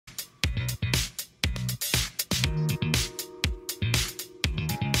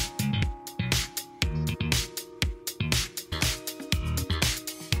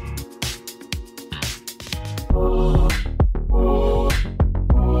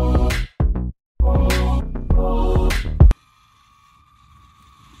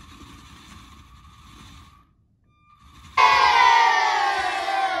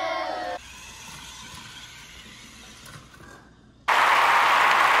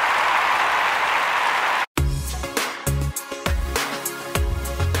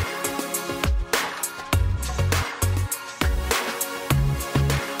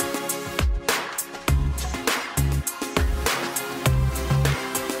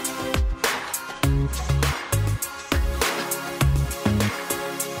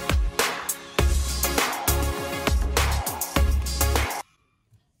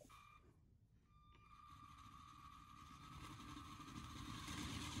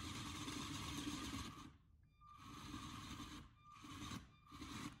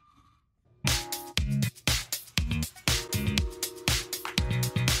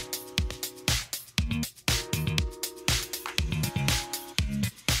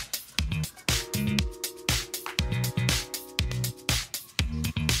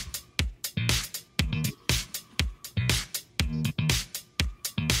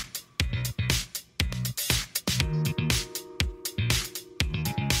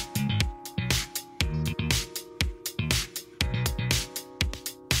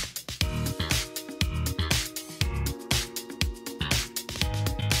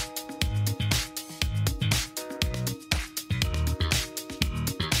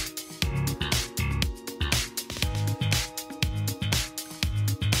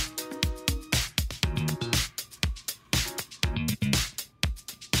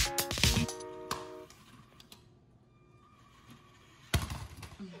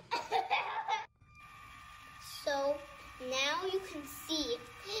Now you can see,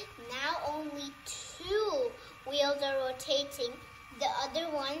 now only 2 wheels are rotating. The other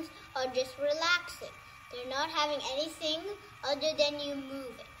ones are just relaxing. They're not having anything other than you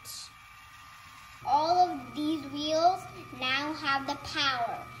move it. All of these wheels now have the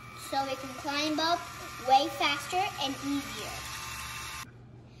power, so it can climb up way faster and easier.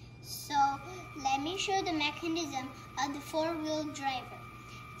 So let me show the mechanism of the 4-wheel driver.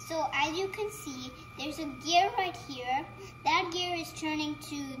 So as you can see, there's a gear right here. That gear is turning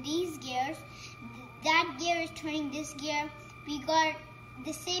to these gears. That gear is turning this gear. We got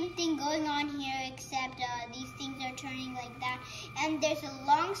the same thing going on here, except these things are turning like that. And there's a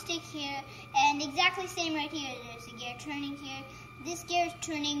long stick here, and exactly same right here. There's a gear turning here. This gear is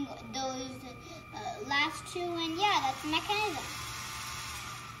turning those last 2, and yeah, that's the mechanism.